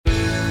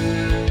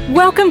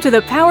Welcome to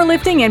the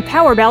Powerlifting and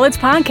Power Ballads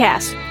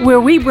podcast,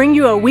 where we bring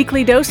you a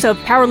weekly dose of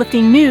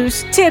powerlifting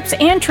news, tips,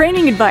 and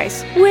training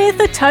advice with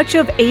a touch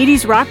of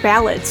 80s rock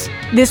ballads.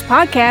 This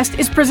podcast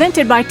is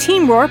presented by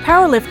Team Roar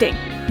Powerlifting,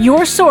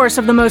 your source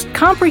of the most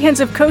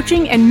comprehensive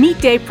coaching and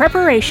meet day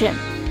preparation.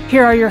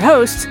 Here are your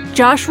hosts,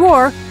 Josh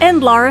Rohr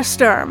and Lara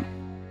Sturm.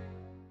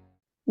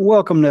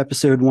 Welcome to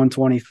episode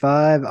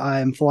 125.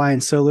 I'm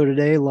flying solo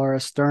today. Lara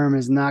Sturm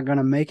is not going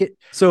to make it.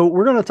 So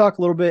we're going to talk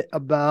a little bit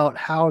about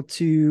how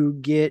to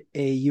get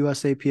a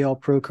USAPL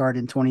Pro card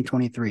in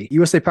 2023.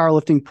 USA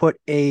Powerlifting put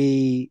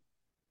a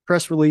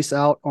press release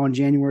out on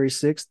January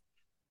 6th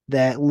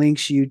that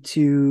links you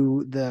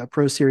to the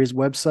Pro Series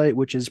website,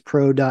 which is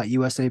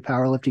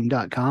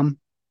pro.usapowerlifting.com.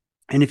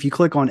 And if you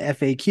click on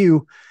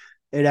FAQ,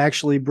 it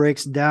actually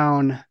breaks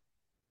down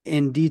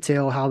in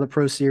detail how the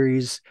Pro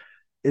Series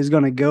is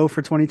going to go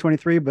for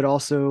 2023, but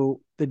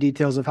also the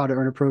details of how to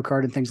earn a pro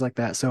card and things like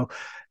that. So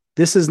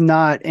this is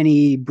not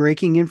any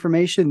breaking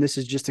information. This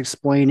is just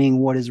explaining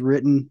what is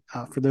written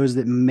for those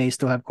that may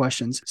still have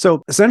questions.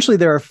 So essentially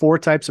there are four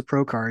types of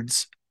pro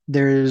cards.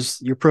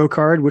 There's your pro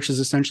card, which is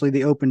essentially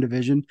the open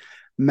division,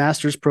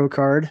 Masters Pro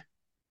card,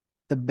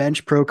 the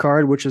bench pro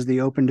card, which is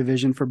the open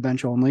division for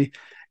bench only,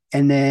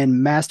 and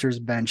then Masters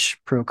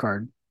bench pro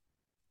card.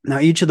 Now,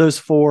 each of those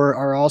four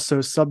are also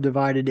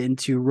subdivided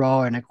into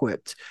raw and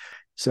equipped.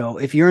 So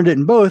if you earned it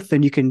in both,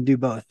 then you can do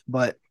both.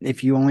 But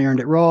if you only earned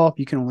it raw,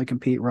 you can only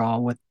compete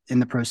raw in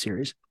the Pro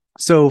Series.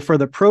 So for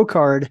the pro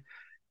card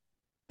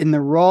in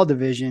the raw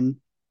division,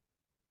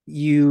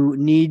 you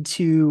need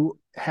to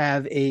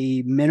have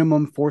a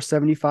minimum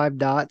 475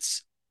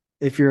 dots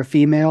if you're a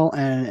female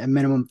and a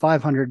minimum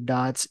 500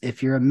 dots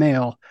if you're a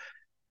male,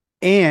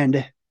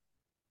 and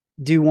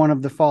do one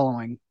of the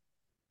following: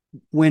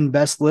 win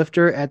best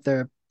lifter at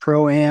the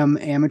Pro-Am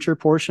amateur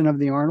portion of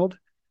the Arnold,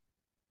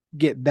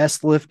 get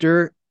best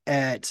lifter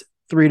at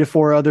 3 to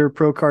 4 other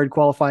pro card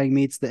qualifying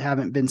meets that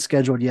haven't been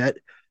scheduled yet.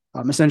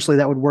 Essentially,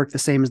 that would work the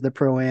same as the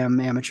Pro-Am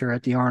amateur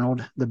at the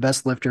Arnold. The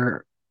best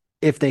lifter,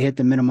 if they hit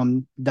the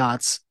minimum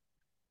dots,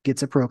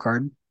 gets a pro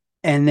card.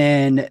 And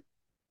then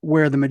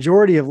where the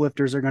majority of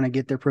lifters are going to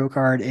get their pro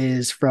card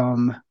is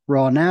from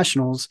Raw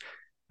Nationals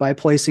by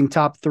placing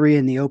top 3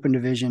 in the open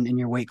division in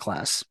your weight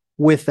class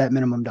with that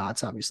minimum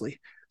dots,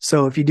 obviously.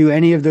 So if you do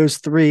any of those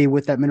 3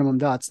 with that minimum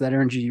dots, that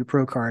earns you your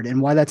pro card.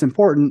 And why that's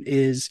important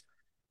is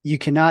you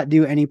cannot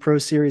do any Pro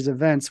Series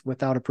events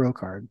without a pro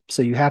card.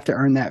 So you have to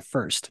earn that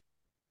first.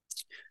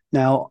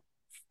 Now,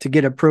 to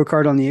get a pro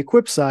card on the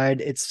equipped side,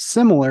 it's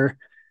similar.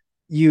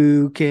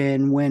 You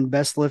can win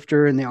best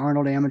lifter in the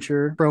Arnold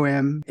Amateur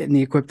Pro-Am in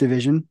the equipped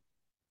division.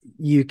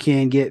 You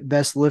can get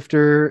best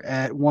lifter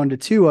at 1 to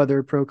 2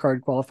 other pro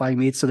card qualifying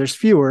meets. So there's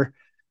fewer.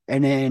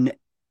 And then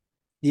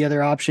the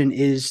other option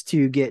is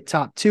to get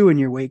top 2 in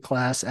your weight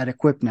class at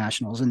equipped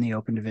nationals in the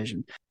open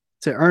division.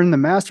 To earn the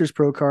Masters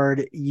Pro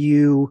card,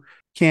 you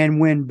can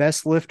win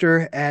best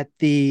lifter at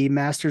the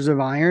Masters of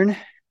Iron,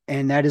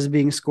 and that is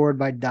being scored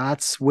by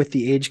dots with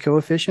the age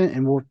coefficient.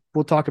 And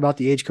we'll talk about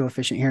the age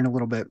coefficient here in a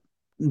little bit.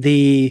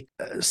 The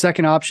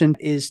second option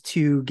is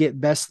to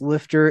get best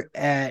lifter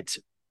at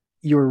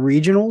your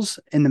regionals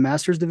in the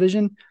Masters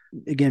division,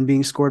 again,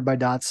 being scored by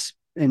dots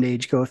and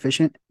age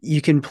coefficient.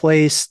 You can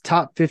place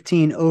top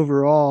 15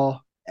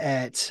 overall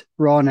at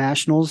Raw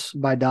Nationals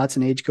by dots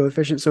and age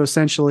coefficient. So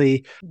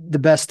essentially the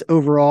best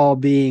overall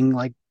being,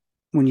 like,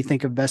 when you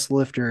think of best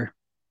lifter,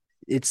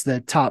 it's the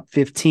top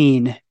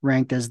 15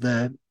 ranked as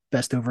the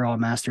best overall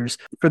Masters.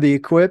 For the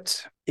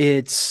equipped,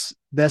 it's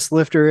best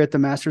lifter at the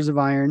Masters of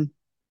Iron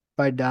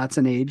by dots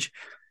and age,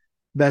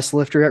 best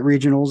lifter at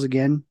regionals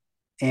again,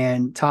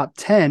 and top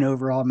 10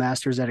 overall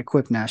Masters at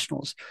equipped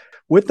nationals.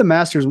 With the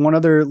Masters, one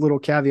other little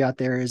caveat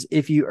there is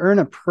if you earn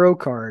a pro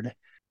card,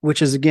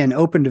 which is, again,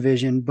 open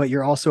division, but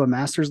you're also a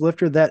Masters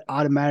lifter, that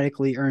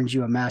automatically earns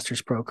you a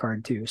Masters pro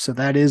card too. So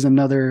that is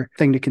another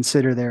thing to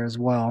consider there as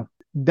well.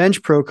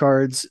 Bench pro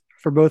cards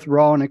for both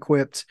raw and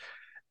equipped,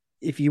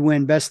 if you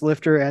win best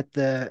lifter at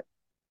the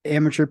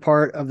amateur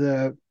part of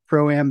the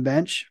Pro-Am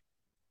bench,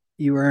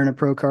 you earn a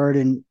pro card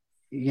in,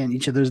 again,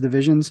 each of those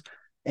divisions.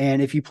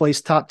 And if you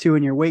place top 2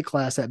 in your weight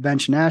class at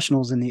bench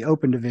nationals in the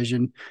open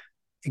division,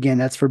 again,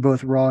 that's for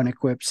both raw and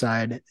equipped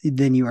side,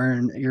 then you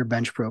earn your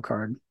bench pro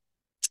card.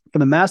 For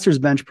the Masters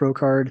bench pro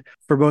card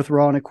for both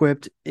raw and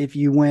equipped, if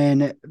you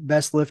win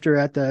best lifter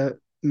at the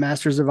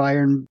Masters of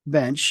Iron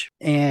bench,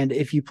 and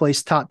if you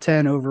place top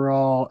 10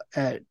 overall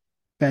at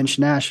bench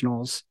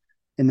nationals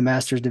in the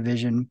Masters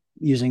division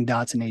using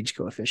dots and age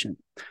coefficient.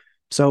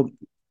 So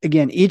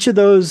again, each of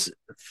those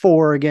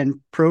 4,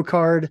 again, pro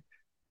card,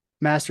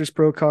 Masters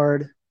pro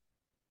card,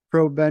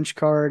 pro bench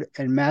card,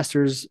 and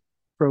Masters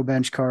pro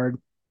bench card,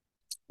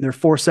 they're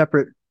 4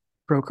 separate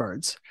pro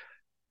cards.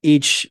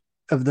 Each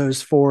of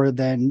those 4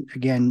 then,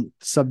 again,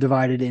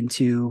 subdivided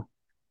into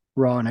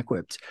raw and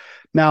equipped.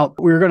 Now,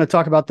 we're going to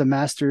talk about the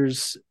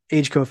Masters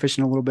age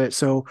coefficient a little bit.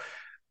 So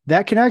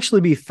that can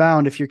actually be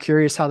found, if you're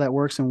curious how that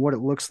works and what it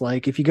looks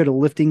like, if you go to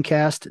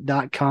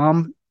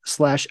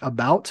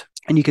liftingcast.com/about,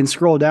 and you can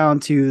scroll down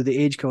to the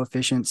age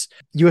coefficients.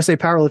 USA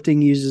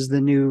Powerlifting uses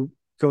the new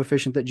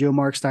coefficient that Joe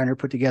Marksteiner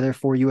put together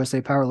for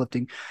USA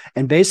Powerlifting.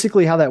 And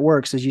basically how that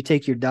works is you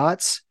take your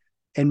dots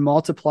and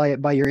multiply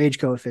it by your age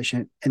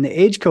coefficient. And the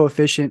age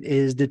coefficient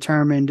is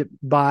determined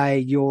by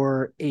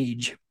your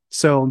age.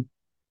 So,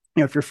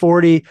 if you're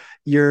 40,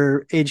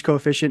 your age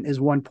coefficient is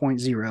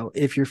 1.0.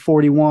 If you're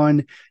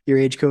 41, your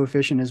age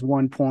coefficient is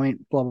 1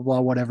 point, blah, blah,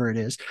 blah, whatever it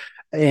is.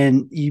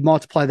 And you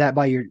multiply that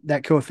by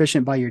that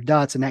coefficient by your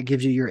dots, and that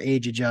gives you your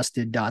age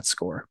adjusted dot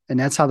score. And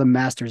that's how the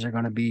masters are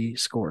going to be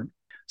scored.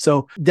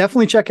 So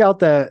definitely check out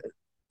the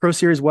Pro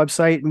Series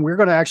website. And we're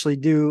going to actually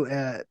do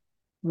a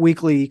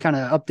weekly kind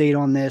of update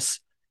on this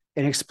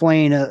and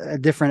explain a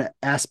different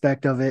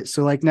aspect of it.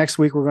 So like next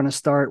week, we're going to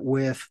start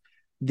with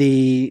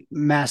the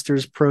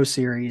Masters Pro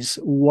Series,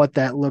 what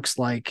that looks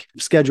like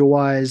schedule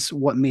wise,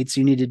 what meets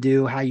you need to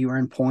do, how you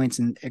earn points,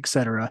 and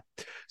etc.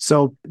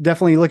 So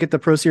definitely look at the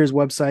Pro Series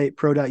website,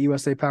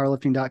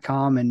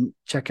 pro.usapowerlifting.com, and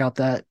check out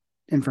that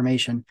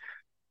information.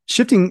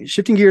 Shifting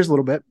gears a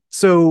little bit.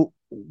 So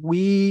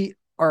we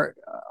are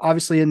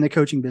obviously in the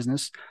coaching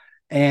business,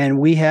 and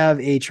we have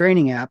a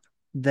training app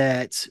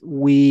that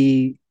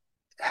we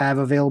have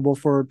available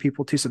for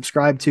people to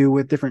subscribe to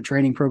with different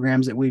training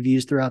programs that we've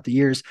used throughout the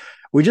years.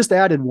 We just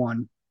added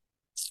one.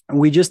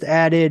 We just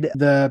added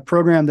the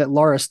program that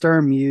Laura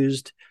Sturm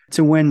used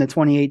to win the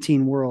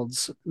 2018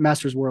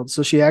 Masters Worlds.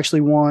 So she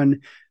actually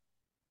won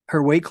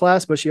her weight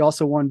class, but she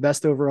also won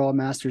best overall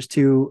Masters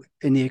 2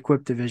 in the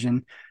equipped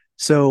division.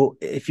 So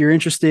if you're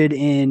interested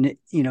in,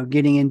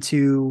 getting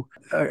into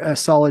a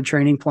solid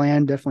training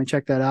plan, definitely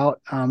check that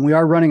out. We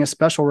are running a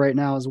special right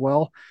now as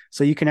well.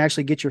 So you can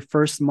actually get your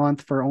first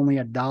month for only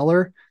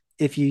 $1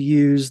 if you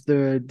use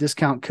the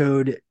discount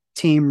code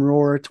Team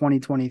Roar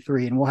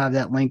 2023. And we'll have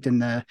that linked in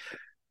the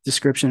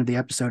description of the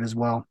episode as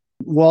well.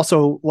 We'll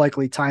also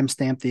likely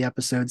timestamp the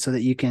episode so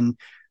that you can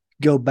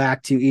go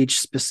back to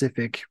each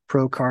specific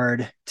pro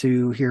card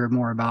to hear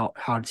more about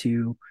how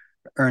to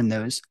earn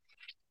those.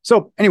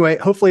 So anyway,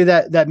 hopefully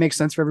that makes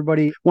sense for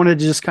everybody. Wanted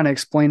to just kind of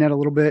explain that a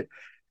little bit.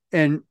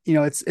 And,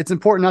 it's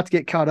important not to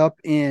get caught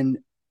up in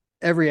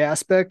every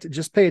aspect.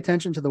 Just pay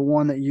attention to the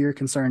one that you're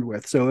concerned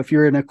with. So if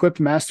you're an equipped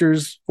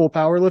Masters full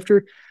power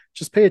lifter,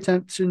 just pay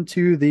attention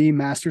to the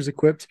Masters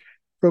equipped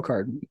pro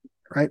card,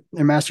 right?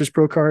 Their Masters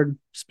pro card,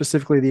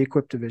 specifically the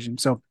equipped division.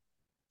 So,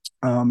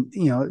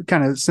 it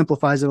kind of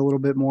simplifies it a little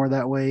bit more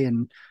that way.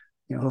 And,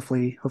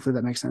 hopefully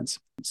that makes sense.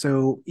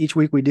 So each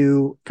week we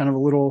do kind of a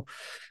little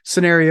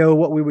scenario,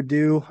 what we would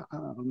do,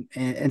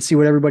 and see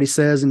what everybody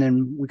says. And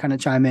then we kind of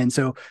chime in.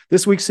 So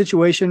this week's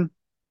situation,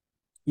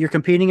 you're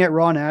competing at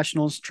Raw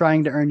Nationals,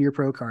 trying to earn your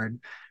pro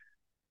card.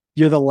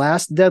 You're the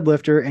last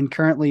deadlifter and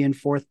currently in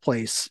 4th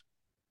place.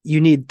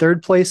 You need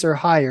 3rd place or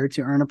higher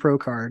to earn a pro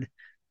card.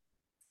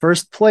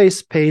 First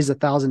place pays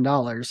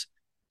 $1,000.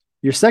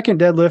 Your second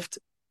deadlift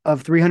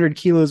of 300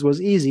 kilos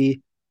was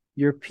easy.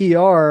 Your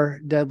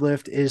PR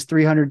deadlift is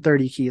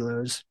 330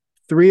 kilos.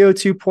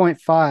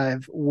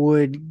 302.5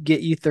 would get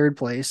you 3rd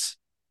place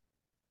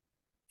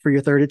for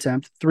your 3rd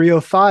attempt.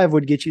 305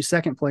 would get you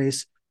 2nd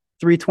place.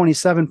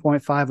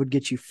 327.5 would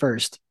get you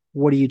 1st.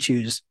 What do you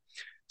choose?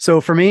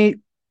 So for me,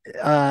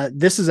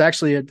 this is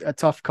actually a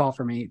tough call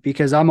for me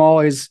because I'm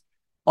always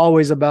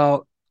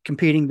about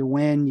competing to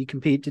win. You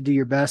compete to do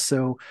your best.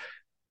 So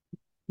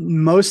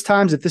most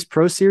times if this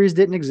pro series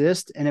didn't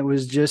exist and it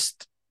was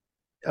just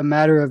a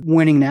matter of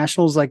winning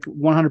nationals, like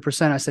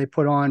 100%, I say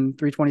put on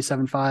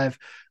 327.5,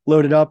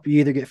 load it up. You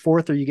either get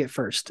 4th or you get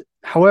 1st.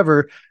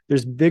 However,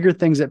 there's bigger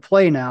things at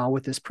play now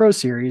with this pro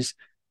series.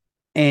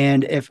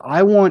 And if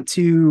I want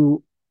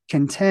to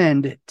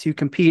contend to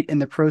compete in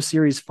the pro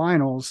series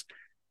finals,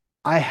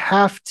 I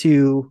have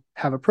to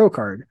have a pro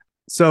card.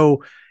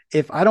 So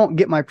if I don't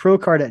get my pro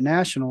card at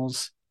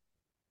nationals,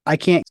 I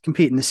can't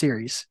compete in the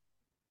series.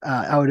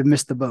 I would have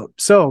missed the boat.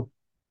 So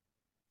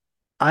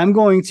I'm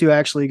going to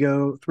actually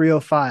go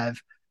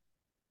 305.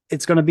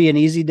 It's going to be an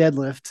easy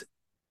deadlift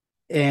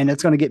and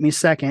it's going to get me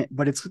 2nd,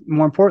 but it's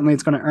more importantly,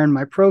 it's going to earn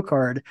my pro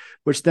card,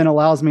 which then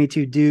allows me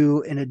to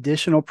do an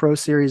additional pro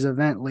series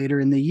event later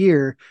in the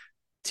year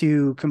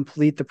to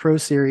complete the pro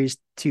series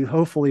to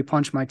hopefully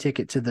punch my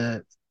ticket to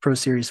the pro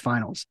series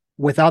finals.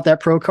 Without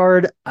that pro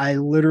card, I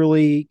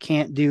literally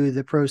can't do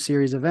the pro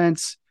series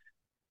events.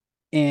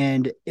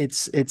 And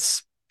it's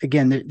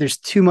again, there's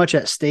too much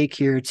at stake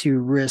here to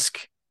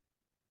risk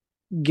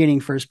getting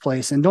 1st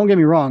place. And don't get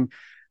me wrong,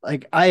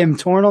 like I am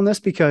torn on this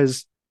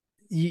because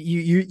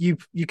you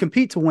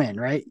compete to win,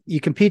 right? You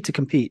compete to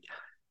compete,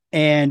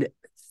 and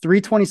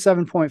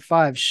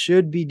 327.5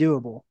 should be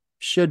doable,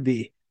 should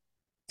be.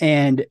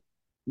 And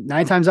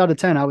 9 times out of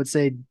 10, I would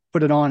say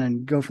put it on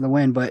and go for the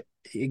win. But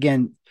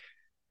again,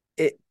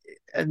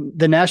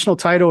 the national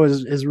title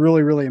is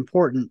really, really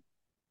important,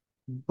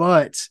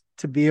 but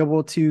to be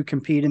able to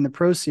compete in the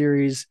pro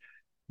series,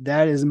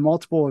 that is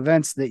multiple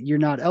events that you're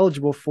not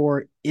eligible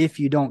for if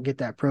you don't get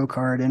that pro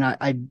card. And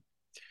I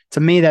to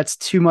me, that's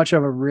too much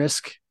of a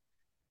risk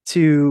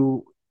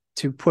to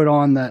put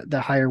on the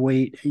higher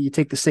weight. You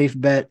take the safe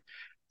bet.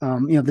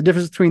 The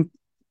difference between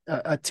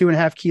a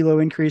 2.5 kilo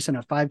increase and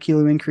a 5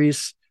 kilo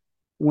increase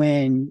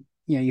when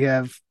you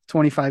have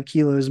 25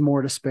 kilos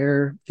more to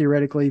spare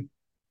theoretically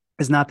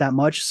is not that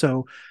much.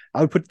 So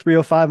I would put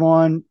 305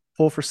 on,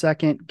 pull for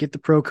second, get the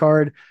pro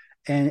card,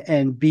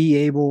 and be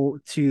able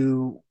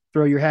to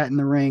throw your hat in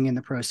the ring in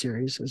the Pro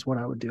Series is what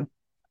I would do.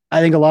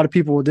 I think a lot of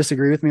people will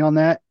disagree with me on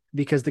that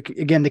because the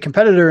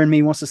competitor in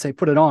me wants to say,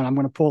 put it on, I'm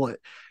going to pull it.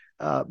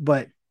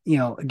 But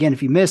again,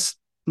 if you miss,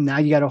 now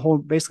you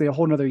got basically a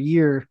whole nother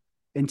year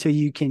until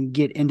you can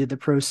get into the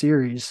Pro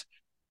Series.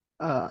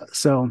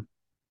 So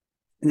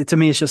to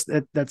me, it's just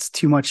that's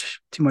too much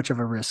of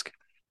a risk.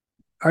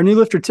 Our new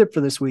lifter tip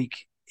for this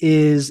week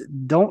is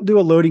don't do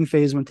a loading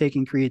phase when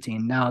taking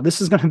creatine. Now,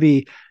 this is going to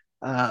be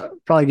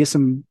probably get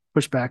some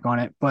pushback on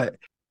it, but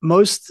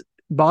most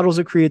bottles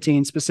of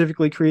creatine,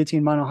 specifically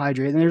creatine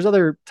monohydrate, and there's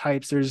other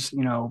types. There's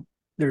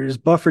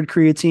buffered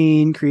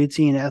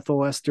creatine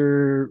ethyl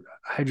ester,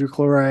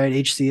 hydrochloride,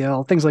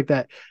 HCl, things like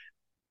that.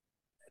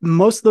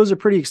 Most of those are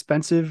pretty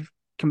expensive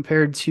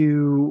compared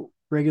to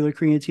regular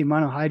creatine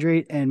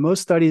monohydrate, and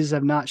most studies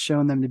have not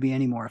shown them to be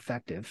any more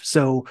effective.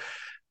 So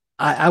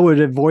I would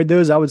avoid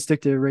those. I would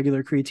stick to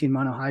regular creatine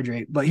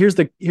monohydrate. But here's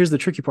the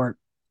tricky part.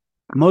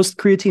 Most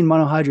creatine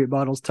monohydrate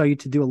bottles tell you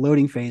to do a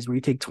loading phase where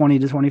you take 20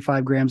 to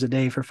 25 grams a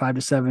day for 5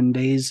 to 7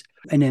 days,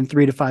 and then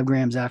 3 to 5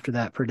 grams after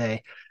that per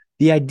day.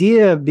 The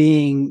idea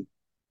being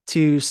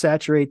to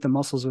saturate the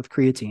muscles with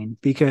creatine,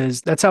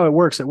 because that's how it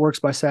works. It works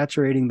by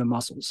saturating the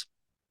muscles.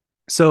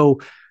 So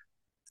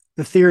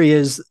the theory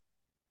is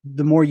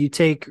the more you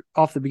take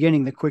off the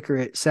beginning, the quicker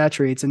it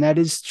saturates. And that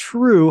is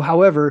true.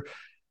 However,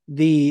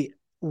 the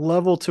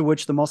level to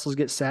which the muscles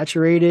get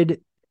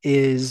saturated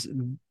is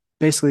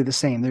basically the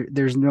same.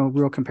 There's no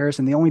real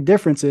comparison. The only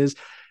difference is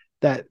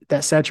that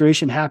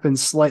saturation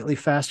happens slightly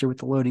faster with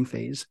the loading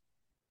phase.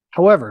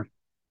 However,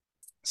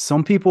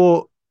 some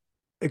people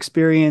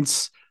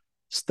experience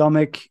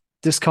stomach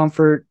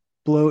discomfort,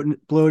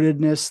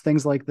 bloatedness,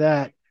 things like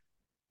that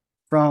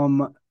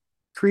from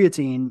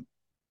creatine,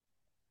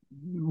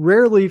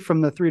 rarely from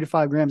the 3 to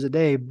 5 grams a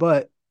day,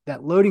 but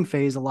that loading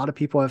phase, a lot of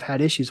people have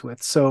had issues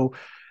with. So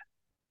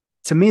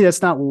to me,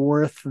 that's not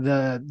worth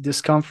the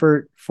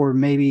discomfort for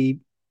maybe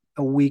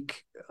a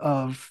week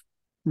of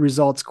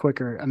results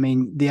quicker. I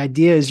mean, the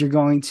idea is you're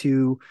going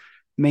to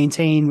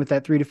maintain with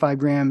that 3 to 5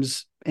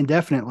 grams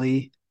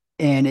indefinitely,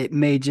 and it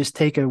may just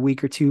take a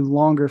week or two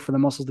longer for the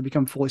muscles to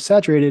become fully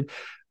saturated,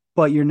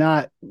 but you're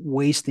not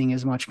wasting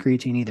as much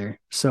creatine either.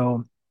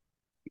 So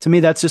to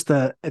me, that's just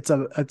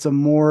it's a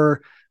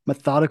more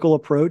methodical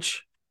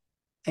approach,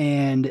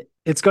 and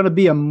it's going to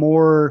be a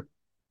more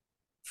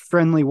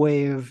friendly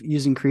way of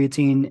using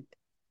creatine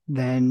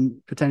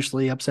than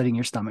potentially upsetting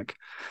your stomach.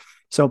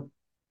 So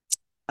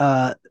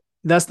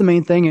that's the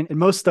main thing. And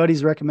most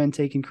studies recommend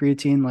taking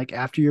creatine like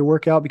after your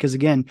workout, because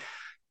again,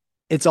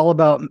 it's all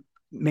about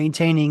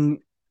maintaining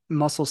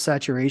muscle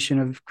saturation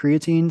of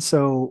creatine.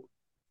 So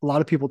a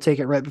lot of people take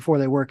it right before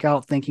they work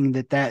out, thinking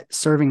that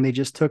serving they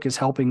just took is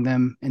helping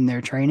them in their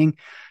training.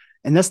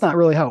 And that's not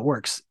really how it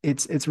works.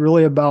 It's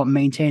really about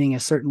maintaining a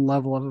certain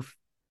level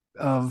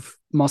of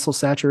muscle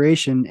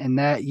saturation. And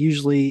that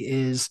usually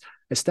is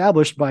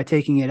established by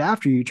taking it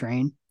after you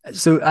train.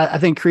 So I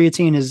think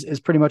creatine is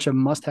pretty much a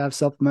must-have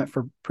supplement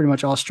for pretty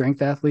much all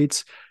strength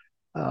athletes.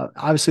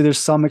 Obviously there's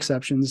some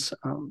exceptions,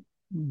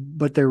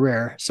 but they're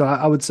rare. So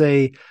I would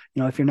say,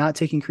 if you're not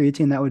taking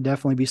creatine, that would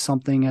definitely be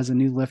something as a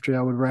new lifter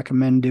I would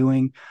recommend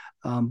doing.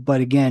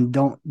 But again,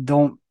 don't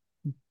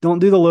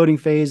do the loading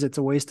phase. It's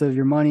a waste of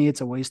your money.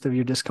 It's a waste of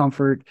your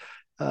discomfort.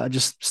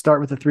 Just start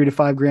with the 3 to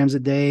 5 grams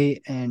a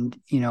day, and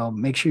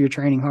make sure you're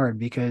training hard,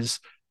 because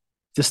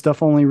this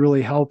stuff only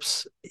really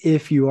helps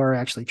if you are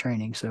actually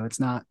training. So it's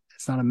not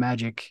a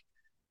magic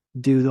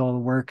do all the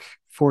work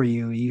for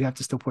you. You have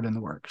to still put in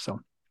the work. So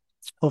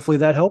hopefully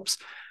that helps.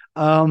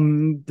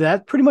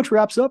 That pretty much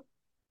wraps up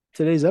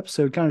today's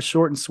episode. Kind of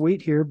short and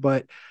sweet here,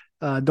 but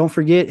don't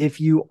forget,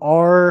 if you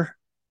are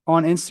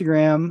on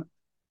Instagram,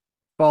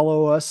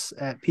 follow us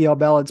at PL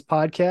Ballads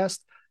Podcast.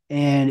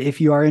 And if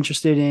you are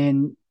interested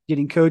in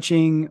getting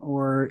coaching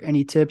or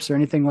any tips or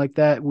anything like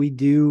that, we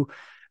do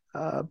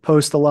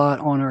post a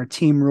lot on our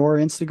Team Roar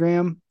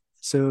Instagram.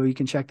 So you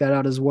can check that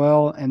out as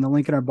well. And the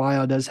link in our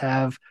bio does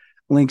have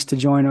links to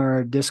join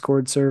our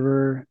Discord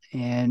server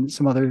and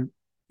some other,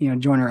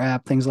 join our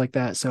app, things like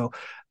that. So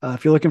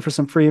if you're looking for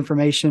some free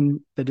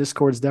information, the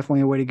Discord is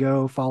definitely a way to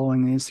go.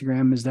 Following the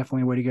Instagram is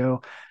definitely a way to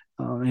go.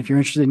 And if you're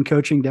interested in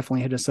coaching,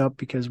 definitely hit us up,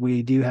 because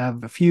we do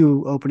have a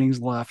few openings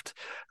left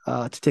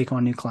to take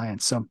on new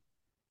clients. So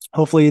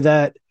hopefully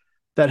that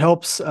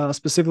helps,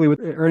 specifically with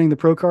earning the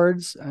pro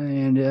cards.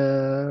 And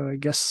I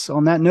guess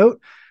on that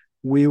note,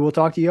 we will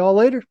talk to you all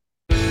later.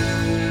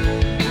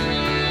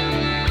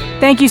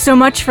 Thank you so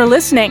much for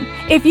listening.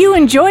 If you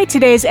enjoyed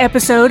today's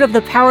episode of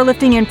the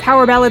Powerlifting and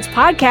Power Ballads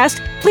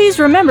podcast, please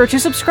remember to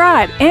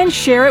subscribe and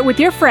share it with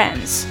your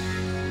friends.